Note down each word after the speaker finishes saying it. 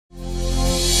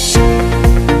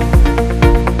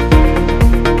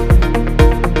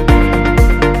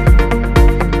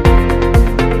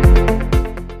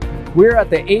We're at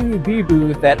the ABB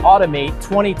booth at Automate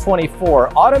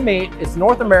 2024. Automate is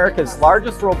North America's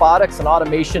largest robotics and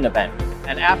automation event.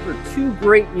 And after 2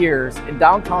 great years in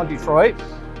downtown Detroit,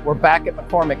 we're back at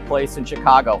McCormick Place in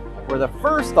Chicago, where the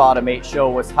first Automate show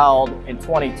was held in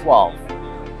 2012.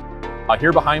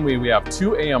 Here behind me, we have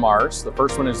 2 AMRs. The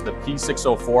first one is the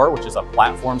P604, which is a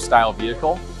platform-style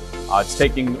vehicle. It's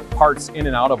taking parts in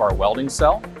and out of our welding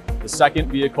cell. The second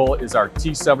vehicle is our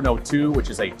T702, which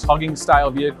is a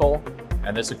tugging-style vehicle,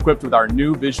 and it's equipped with our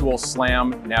new Visual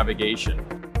Slam navigation.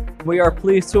 We are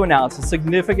pleased to announce a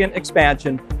significant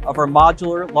expansion of our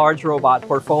modular large robot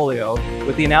portfolio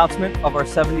with the announcement of our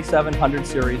 7700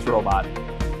 series robot.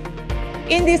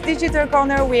 In this digital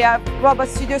corner, we have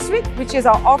RobotStudio Suite, which is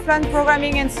our offline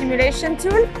programming and simulation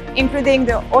tool, including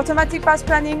the automatic path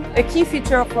planning, a key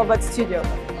feature of RobotStudio.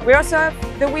 We also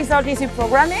have the Wizard Easy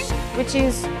Programming, which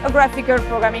is a graphical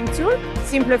programming tool,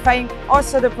 simplifying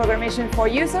also the programmation for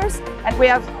users. And we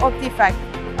have Optifact,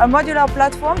 a modular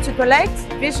platform to collect,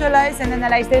 visualize, and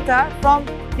analyze data from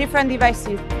different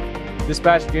devices. This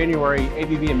past January,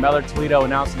 ABB and Mellor Toledo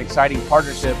announced an exciting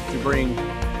partnership to bring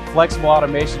flexible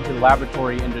automation to the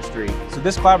laboratory industry. So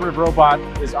this collaborative robot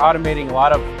is automating a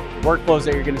lot of workflows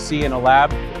that you're going to see in a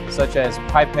lab, such as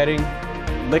pipetting,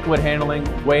 liquid handling,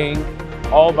 weighing,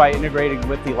 all by integrating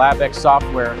with the Labex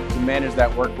software to manage that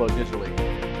workflow digitally.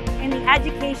 In the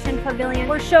Education Pavilion,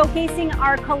 we're showcasing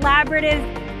our collaborative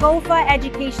GOFA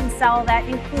education cell that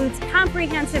includes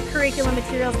comprehensive curriculum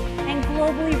materials and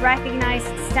globally recognized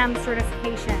STEM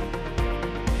certification.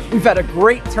 We've had a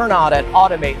great turnout at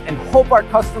Automate and hope our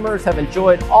customers have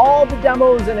enjoyed all the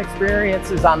demos and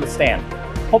experiences on the stand.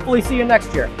 Hopefully see you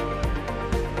next year.